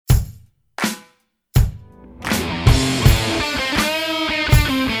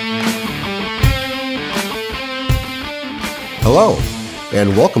Hello,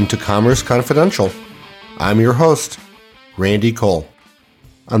 and welcome to Commerce Confidential. I'm your host, Randy Cole.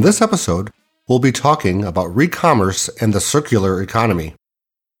 On this episode, we'll be talking about Recommerce and the circular economy.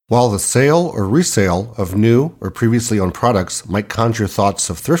 While the sale or resale of new or previously owned products might conjure thoughts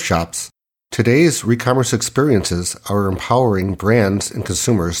of thrift shops, today's Recommerce experiences are empowering brands and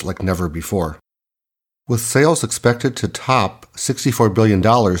consumers like never before. With sales expected to top $64 billion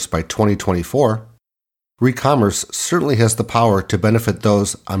by 2024, Recommerce certainly has the power to benefit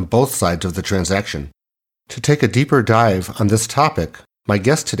those on both sides of the transaction. To take a deeper dive on this topic, my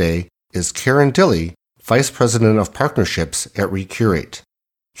guest today is Karin Dillie, Vice President of Partnerships at Recurate.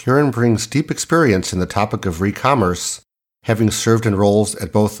 Karin brings deep experience in the topic of Recommerce, having served in roles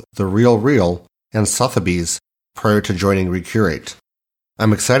at both The RealReal and Sotheby's prior to joining Recurate.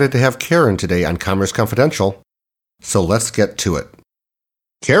 I'm excited to have Karin today on Commerce Confidential, so let's get to it.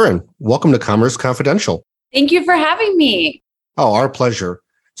 Karin, welcome to Commerce Confidential. Thank you for having me. Oh, our pleasure.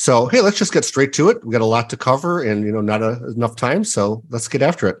 So, hey, let's just get straight to it. We've got a lot to cover and, not enough time. So let's get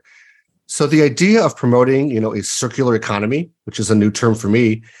after it. So the idea of promoting, a circular economy, which is a new term for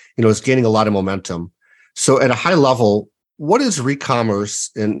me, is gaining a lot of momentum. So at a high level, what is Recommerce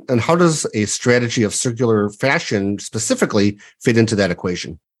and how does a strategy of circular fashion specifically fit into that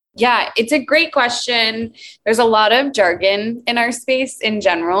equation? Yeah, it's a great question. There's a lot of jargon in our space in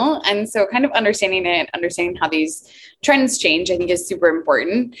general. And so kind of understanding it, understanding how these trends change, I think is super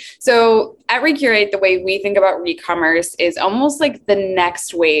important. So at Recurate, the way we think about Recommerce is almost like the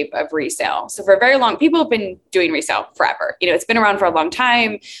next wave of resale. So for very long, people have been doing resale forever. It's been around for a long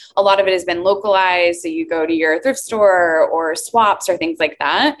time. A lot of it has been localized. So you go to your thrift store or swaps or things like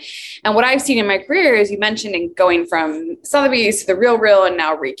that. And what I've seen in my career, as you mentioned, in going from Sotheby's to The RealReal and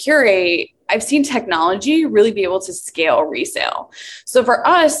now Recurate, I've seen technology really be able to scale resale. So for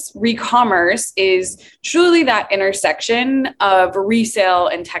us, Recommerce is truly that intersection of resale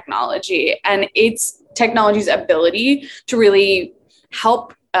and technology, and it's technology's ability to really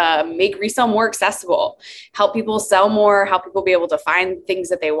help make resale more accessible, help people sell more, help people be able to find things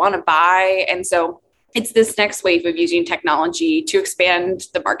that they want to buy. And so it's this next wave of using technology to expand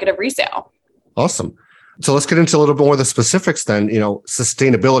the market of resale. Awesome. So let's get into a little bit more of the specifics then.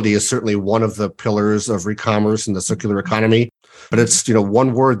 Sustainability is certainly one of the pillars of Recommerce and the circular economy, but it's,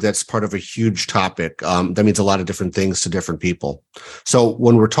 one word that's part of a huge topic. That means a lot of different things to different people. So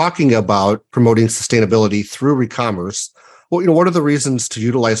when we're talking about promoting sustainability through Recommerce, what are the reasons to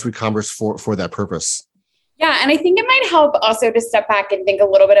utilize Recommerce for that purpose? Yeah, and I think it might help also to step back and think a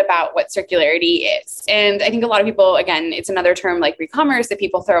little bit about what circularity is. And I think a lot of people, again, it's another term like Recommerce that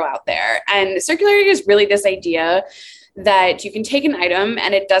people throw out there. And circularity is really this idea that you can take an item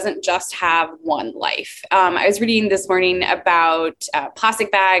and it doesn't just have one life. I was reading this morning about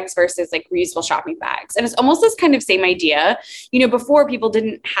plastic bags versus like reusable shopping bags. And it's almost this kind of same idea. Before people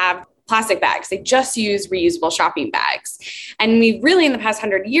didn't have plastic bags. They just use reusable shopping bags. And we've really, in the past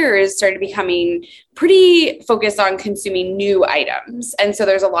 100 years, started becoming pretty focused on consuming new items. And so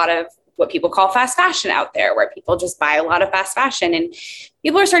there's a lot of what people call fast fashion out there, where people just buy a lot of fast fashion. And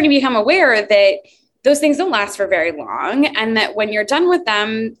people are starting to become aware that those things don't last for very long, and that when you're done with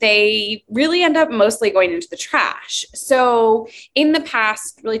them, they really end up mostly going into the trash. So in the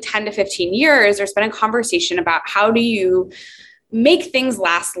past, really 10 to 15 years, there's been a conversation about how do you make things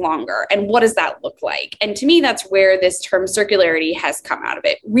last longer and what does that look like? And to me, that's where this term circularity has come out of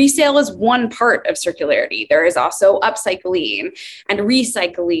it. Resale is one part of circularity. There is also upcycling and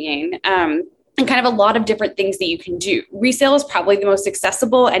recycling, and kind of a lot of different things that you can do. Resale is probably the most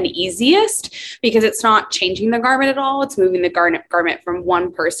accessible and easiest because it's not changing the garment at all. It's moving the garment from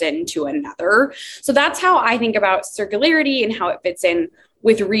one person to another. So that's how I think about circularity and how it fits in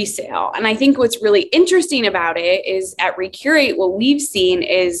with resale. And I think what's really interesting about it is at Recurate, what we've seen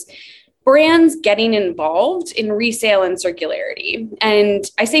is brands getting involved in resale and circularity. And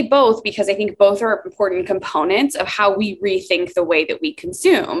I say both because I think both are important components of how we rethink the way that we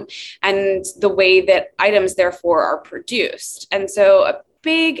consume and the way that items therefore are produced. And so a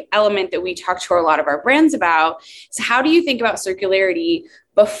big element that we talk to a lot of our brands about is how do you think about circularity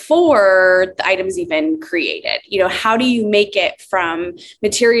before the item's even created? How do you make it from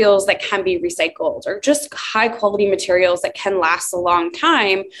materials that can be recycled or just high quality materials that can last a long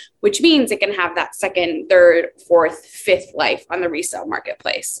time, which means it can have that second, third, fourth, fifth life on the resale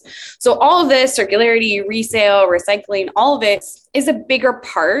marketplace. So all of this circularity, resale, recycling, all of it is a bigger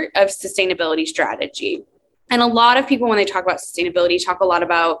part of sustainability strategy. And a lot of people, when they talk about sustainability, talk a lot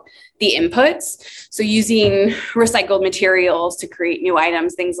about the inputs. So using recycled materials to create new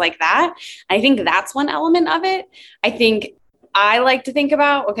items, things like that. I think that's one element of it. I think I like to think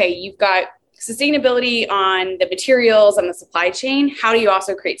about, okay, you've got sustainability on the materials and the supply chain, how do you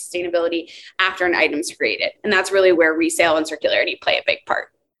also create sustainability after an item's created? And that's really where resale and circularity play a big part.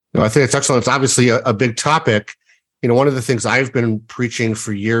 No, I think it's excellent. It's obviously a big topic. One of the things I've been preaching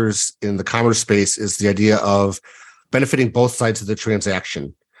for years in the commerce space is the idea of benefiting both sides of the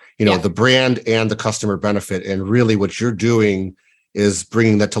transaction. The brand and the customer benefit. And really what you're doing is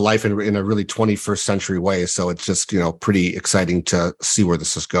bringing that to life in a really 21st century way. So it's just, pretty exciting to see where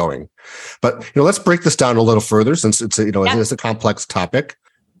this is going. But, let's break this down a little further since it's, it's a complex topic.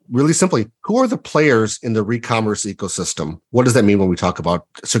 Really simply, who are the players in the Recommerce ecosystem? What does that mean when we talk about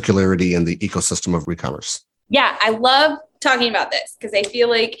circularity in the ecosystem of Recommerce? Yeah, I love talking about this because I feel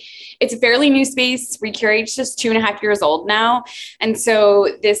like it's a fairly new space. Recurate's just 2.5 years old now. And so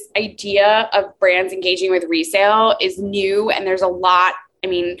this idea of brands engaging with resale is new, and there's a lot.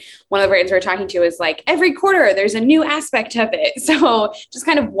 One of the brands we're talking to is like every quarter there's a new aspect of it. So just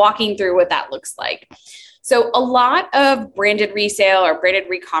kind of walking through what that looks like. So a lot of branded resale or branded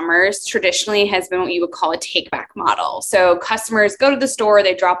recommerce traditionally has been what you would call a take-back model. So customers go to the store,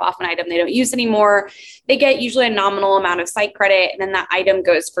 they drop off an item they don't use anymore. They get usually a nominal amount of site credit, and then that item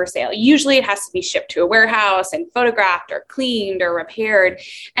goes for sale. Usually it has to be shipped to a warehouse and photographed or cleaned or repaired.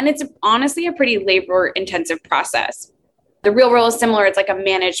 And it's honestly a pretty labor-intensive process. The real world is similar. It's like a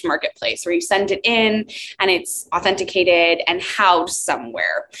managed marketplace where you send it in and it's authenticated and housed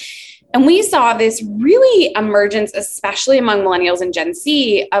somewhere. And we saw this really emergence, especially among millennials and Gen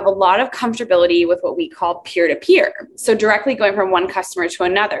Z, of a lot of comfortability with what we call peer-to-peer. So directly going from one customer to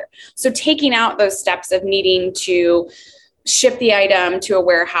another. So taking out those steps of needing to ship the item to a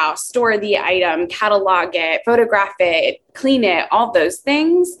warehouse, store the item, catalog it, photograph it, clean it, all those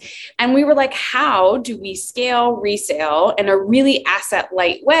things. And we were like, how do we scale resale in a really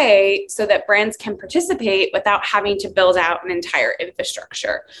asset-light way so that brands can participate without having to build out an entire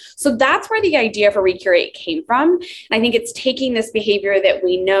infrastructure? So that's where the idea for Recurate came from. And I think it's taking this behavior that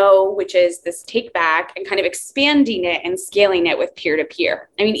we know, which is this take back, and kind of expanding it and scaling it with peer-to-peer.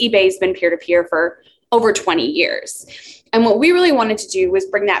 eBay's been peer-to-peer for over 20 years. And what we really wanted to do was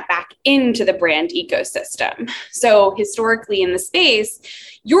bring that back into the brand ecosystem. So historically in the space,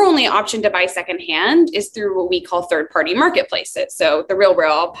 your only option to buy secondhand is through what we call third-party marketplaces. So The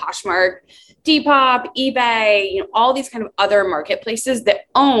RealReal, Poshmark, Depop, eBay, all these kind of other marketplaces that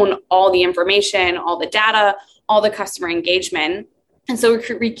own all the information, all the data, all the customer engagement. And so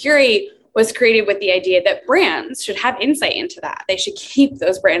Recurate was created with the idea that brands should have insight into that. They should keep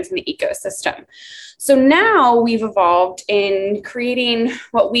those brands in the ecosystem. So now we've evolved in creating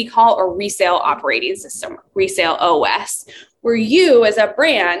what we call a resale operating system, resale OS, where you as a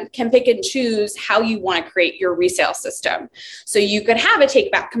brand can pick and choose how you want to create your resale system. So you could have a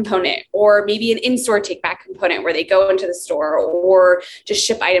take-back component, or maybe an in-store take-back component where they go into the store, or just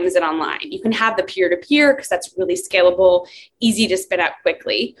ship items in online. You can have the peer-to-peer because that's really scalable, easy to spin up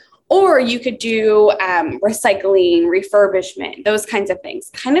quickly. Or you could do recycling, refurbishment, those kinds of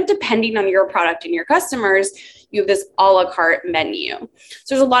things. Kind of depending on your product and your customers, you have this a la carte menu.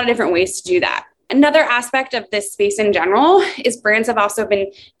 So there's a lot of different ways to do that. Another aspect of this space in general is brands have also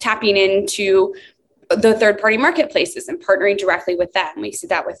been tapping into the third-party marketplaces and partnering directly with them. We see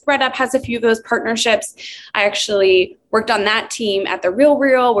that with ThredUp has a few of those partnerships. I actually worked on that team at The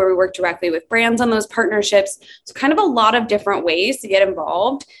RealReal, where we work directly with brands on those partnerships. So kind of a lot of different ways to get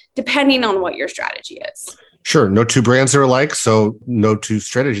involved, depending on what your strategy is. Sure. No two brands are alike, so no two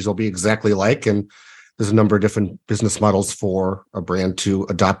strategies will be exactly alike. And there's a number of different business models for a brand to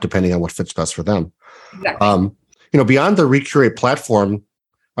adopt depending on what fits best for them. Exactly. Beyond the Recurate platform,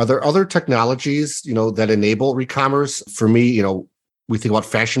 are there other technologies, that enable recommerce? For me, we think about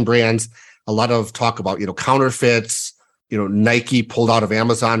fashion brands, a lot of talk about, counterfeits, Nike pulled out of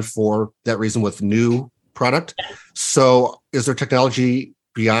Amazon for that reason with new product. So is there technology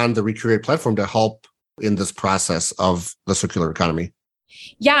beyond the Recurate platform to help in this process of the circular economy?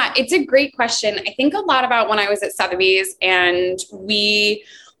 Yeah, it's a great question. I think a lot about when I was at Sotheby's, and we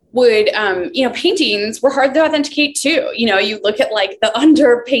would, paintings were hard to authenticate too. You look at like the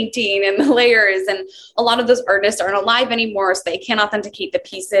underpainting and the layers, and a lot of those artists aren't alive anymore, so they can't authenticate the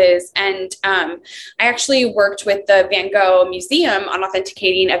pieces. And I actually worked with the Van Gogh Museum on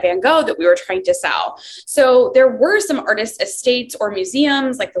authenticating a Van Gogh that we were trying to sell. So there were some artist estates or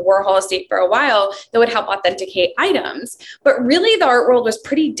museums, like the Warhol estate for a while, that would help authenticate items. But really the art world was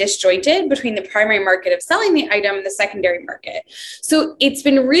pretty disjointed between the primary market of selling the item and the secondary market. So it's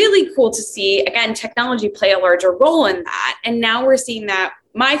been really cool to see, again, technology play a larger role in that. And now we're seeing that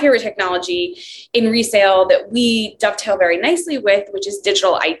my favorite technology in resale that we dovetail very nicely with, which is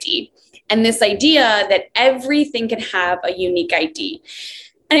digital ID. And this idea that everything can have a unique ID.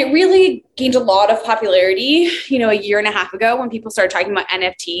 And it really gained a lot of popularity, a year and a half ago when people started talking about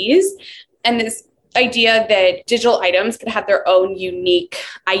NFTs and this idea that digital items could have their own unique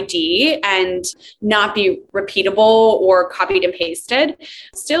ID and not be repeatable or copied and pasted.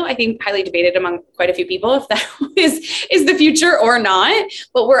 Still, I think highly debated among quite a few people if that is the future or not.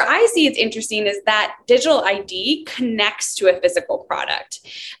 But where I see it's interesting is that digital ID connects to a physical product.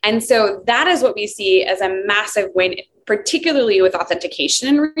 And so that is what we see as a massive win, particularly with authentication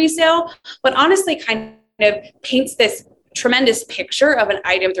in resale, but honestly kind of paints this tremendous picture of an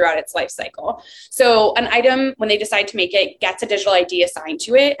item throughout its life cycle. So an item, when they decide to make it, gets a digital ID assigned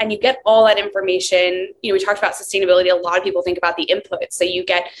to it, and you get all that information. We talked about sustainability. A lot of people think about the inputs. So you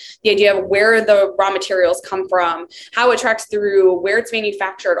get the idea of where the raw materials come from, how it tracks through, where it's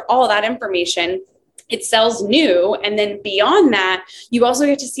manufactured, all that information. It sells new. And then beyond that, you also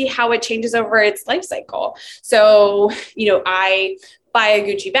get to see how it changes over its life cycle. So, I buy a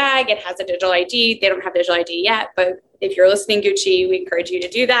Gucci bag, it has a digital ID. They don't have digital ID yet, but if you're listening, Gucci, we encourage you to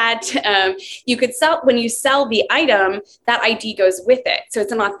do that. You could when you sell the item, that ID goes with it. So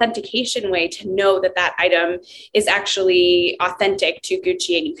it's an authentication way to know that that item is actually authentic to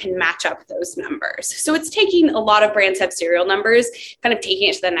Gucci, and you can match up those numbers. So it's taking a lot of brands have serial numbers, kind of taking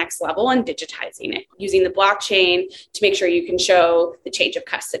it to the next level and digitizing it, using the blockchain to make sure you can show the change of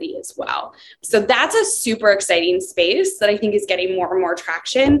custody as well. So that's a super exciting space that I think is getting more and more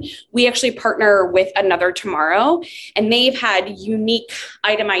traction. We actually partner with Another Tomorrow, and they've had unique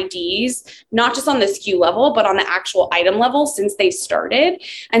item IDs, not just on the SKU level, but on the actual item level since they started.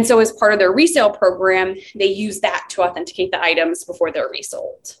 And so as part of their resale program, they use that to authenticate the items before they're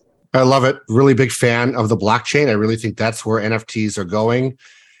resold. I love it. Really big fan of the blockchain. I really think that's where NFTs are going.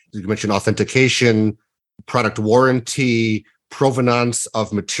 You mentioned authentication, product warranty, provenance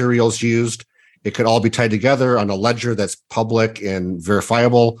of materials used. It could all be tied together on a ledger that's public and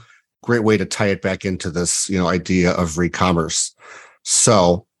verifiable. Great way to tie it back into this, idea of recommerce.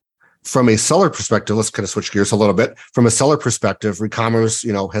 So from a seller perspective, let's kind of switch gears a little bit. From a seller perspective, recommerce,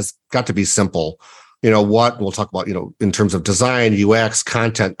 has got to be simple. What we'll talk about, in terms of design, UX,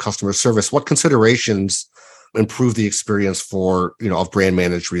 content, customer service, what considerations improve the experience for, of brand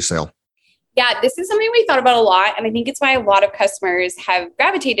managed resale? Yeah, this is something we thought about a lot. And I think it's why a lot of customers have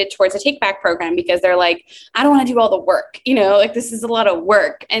gravitated towards a take back program, because they're like, I don't want to do all the work, this is a lot of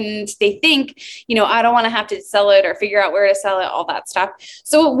work. And they think, I don't want to have to sell it or figure out where to sell it, all that stuff.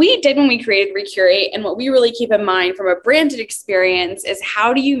 So what we did when we created Recurate, and what we really keep in mind from a branded experience, is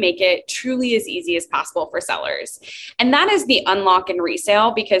how do you make it truly as easy as possible for sellers? And that is the unlock in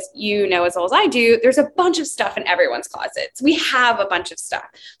resale, because as well as I do, there's a bunch of stuff in everyone's closets. We have a bunch of stuff.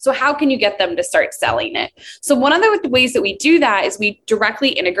 So how can you get them to start selling it? So one of the ways that we do that is we directly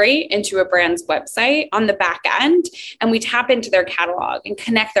integrate into a brand's website on the back end, and we tap into their catalog and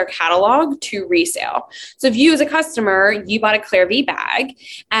connect their catalog to resale. So if you as a customer, you bought a Clairvy bag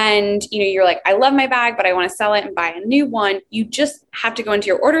and you're like, I love my bag, but I want to sell it and buy a new one, you just have to go into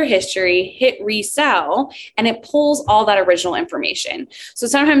your order history, hit resell, and it pulls all that original information. So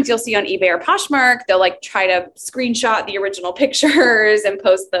sometimes you'll see on eBay or Poshmark, they'll try to screenshot the original pictures and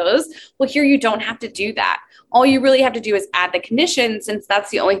post those. Well, here you don't have to do that. All you really have to do is add the condition, since that's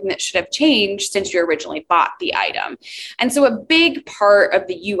the only thing that should have changed since you originally bought the item. And so a big part of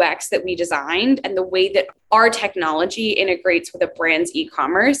the UX that we designed and the way that our technology integrates with a brand's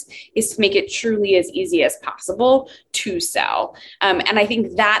e-commerce is to make it truly as easy as possible to sell. And I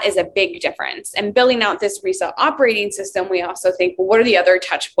think that is a big difference. And building out this resale operating system, we also think, well, what are the other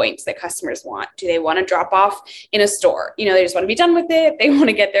touch points that customers want? Do they want to drop off in a store? They just want to be done with it. They want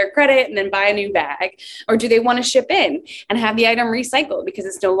to get their credit and then buy a new bag. Or do they want to ship in and have the item recycled because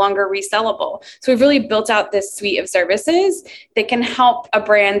it's no longer resellable? So we've really built out this suite of services that can help a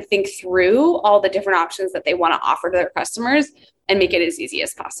brand think through all the different options that they want to offer to their customers and make it as easy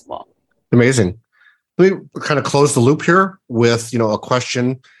as possible. Amazing. Let me kind of close the loop here with, a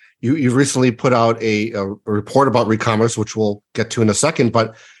question. You recently put out a report about Recommerce, which we'll get to in a second,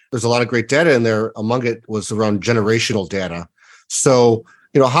 but there's a lot of great data in there. Among it was around generational data. So,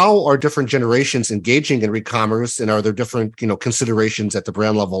 how are different generations engaging in Recommerce, and are there different, considerations at the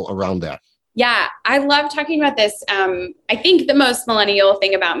brand level around that? Yeah, I love talking about this. I think the most millennial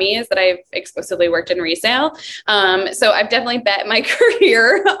thing about me is that I've exclusively worked in resale. So I've definitely bet my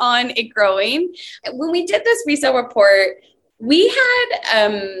career on it growing. When we did this resale report, we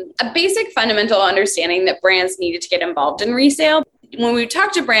had a basic fundamental understanding that brands needed to get involved in resale. when we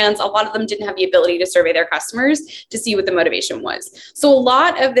talked to brands, a lot of them didn't have the ability to survey their customers to see what the motivation was. So a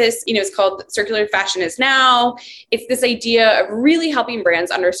lot of this, is called circular fashion is now. It's this idea of really helping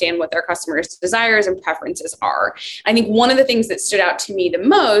brands understand what their customers' desires and preferences are. I think one of the things that stood out to me the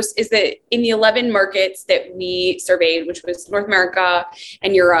most is that in the 11 markets that we surveyed, which was North America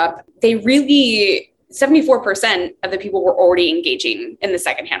and Europe, 74% of the people were already engaging in the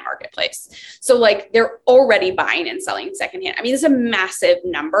secondhand marketplace. So they're already buying and selling secondhand. I mean, it's a massive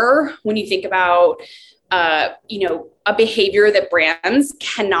number when you think about, a behavior that brands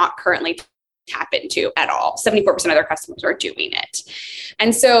cannot currently tap into at all. 74% of their customers are doing it.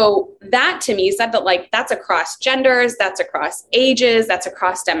 And so that to me said that that's across genders, that's across ages, that's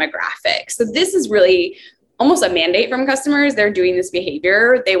across demographics. So this is really almost a mandate from customers. They're doing this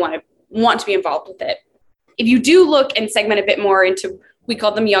behavior. They want to be involved with it. If you do look and segment a bit more into, we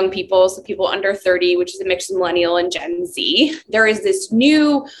call them young people, so people under 30, which is a mix of millennial and Gen Z, there is this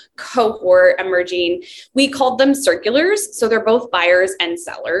new cohort emerging. We called them circulars. So they're both buyers and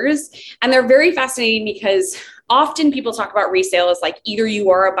sellers. And they're very fascinating because often people talk about resale as either you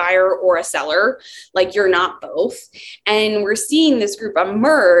are a buyer or a seller, you're not both. And we're seeing this group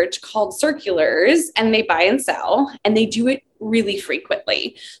emerge called circulars, and they buy and sell, and they do it really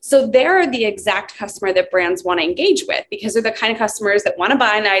frequently. So they're the exact customer that brands want to engage with, because they're the kind of customers that want to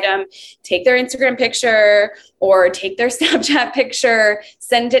buy an item, take their Instagram picture or take their Snapchat picture,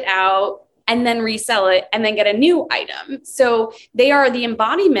 send it out, and then resell it and then get a new item. So they are the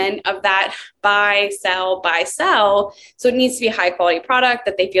embodiment of that buy, sell. So it needs to be a high quality product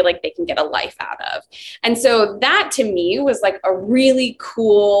that they feel like they can get a life out of. And so that to me was a really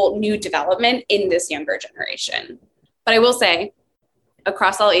cool new development in this younger generation. But I will say,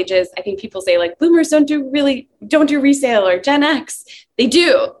 across all ages, I think people say boomers don't do resale, or Gen X. They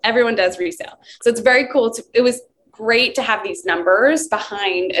do. Everyone does resale. So it's very cool. It was great to have these numbers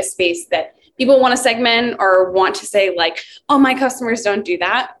behind a space that people want to segment or want to say oh, my customers don't do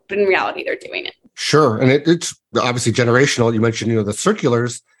that. But in reality, they're doing it. Sure. And it's obviously generational. You mentioned, the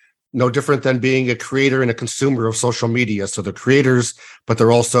circulars, no different than being a creator and a consumer of social media. So they're creators, but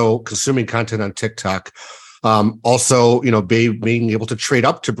they're also consuming content on TikTok. Also, being able to trade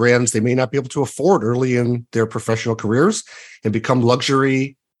up to brands they may not be able to afford early in their professional careers and become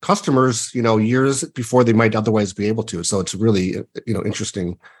luxury customers, years before they might otherwise be able to. So it's really,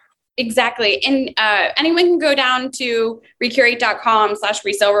 interesting. Exactly. And anyone can go down to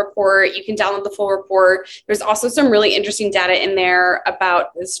recurate.com/resale report. You can download the full report. There's also some really interesting data in there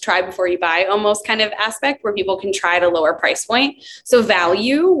about this try before you buy almost kind of aspect where people can try at a lower price point. So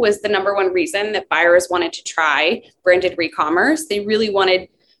value was the number one reason that buyers wanted to try branded Recommerce. They really wanted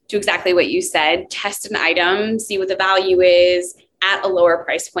to exactly what you said, test an item, see what the value is at a lower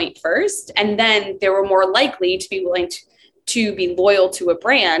price point first. And then they were more likely to be willing to be loyal to a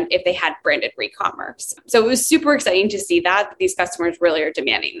brand if they had branded Recommerce. So it was super exciting to see that these customers really are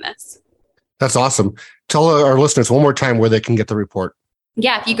demanding this. That's awesome. Tell our listeners one more time where they can get the report.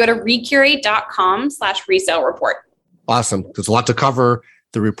 Yeah, if you go to recurate.com/resale report. Awesome. There's a lot to cover.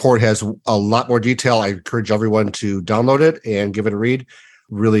 The report has a lot more detail. I encourage everyone to download it and give it a read.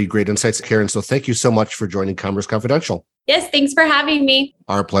 Really great insights, Karin. So thank you so much for joining Commerce Confidential. Yes, thanks for having me.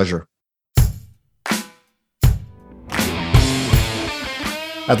 Our pleasure.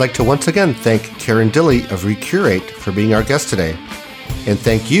 I'd like to once again thank Karin Dillie of Recurate for being our guest today. And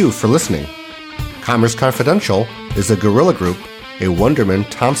thank you for listening. Commerce Confidential is a Guerrilla Group, a Wunderman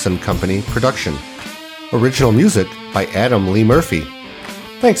Thompson Company production. Original music by Adam Lee Murphy.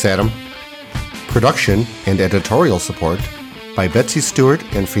 Thanks, Adam. Production and editorial support by Betsy Stewart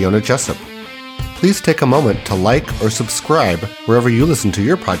and Fiona Jessup. Please take a moment to like or subscribe wherever you listen to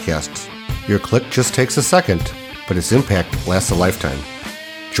your podcasts. Your click just takes a second, but its impact lasts a lifetime.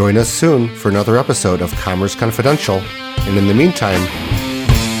 Join us soon for another episode of Commerce Confidential, and in the meantime,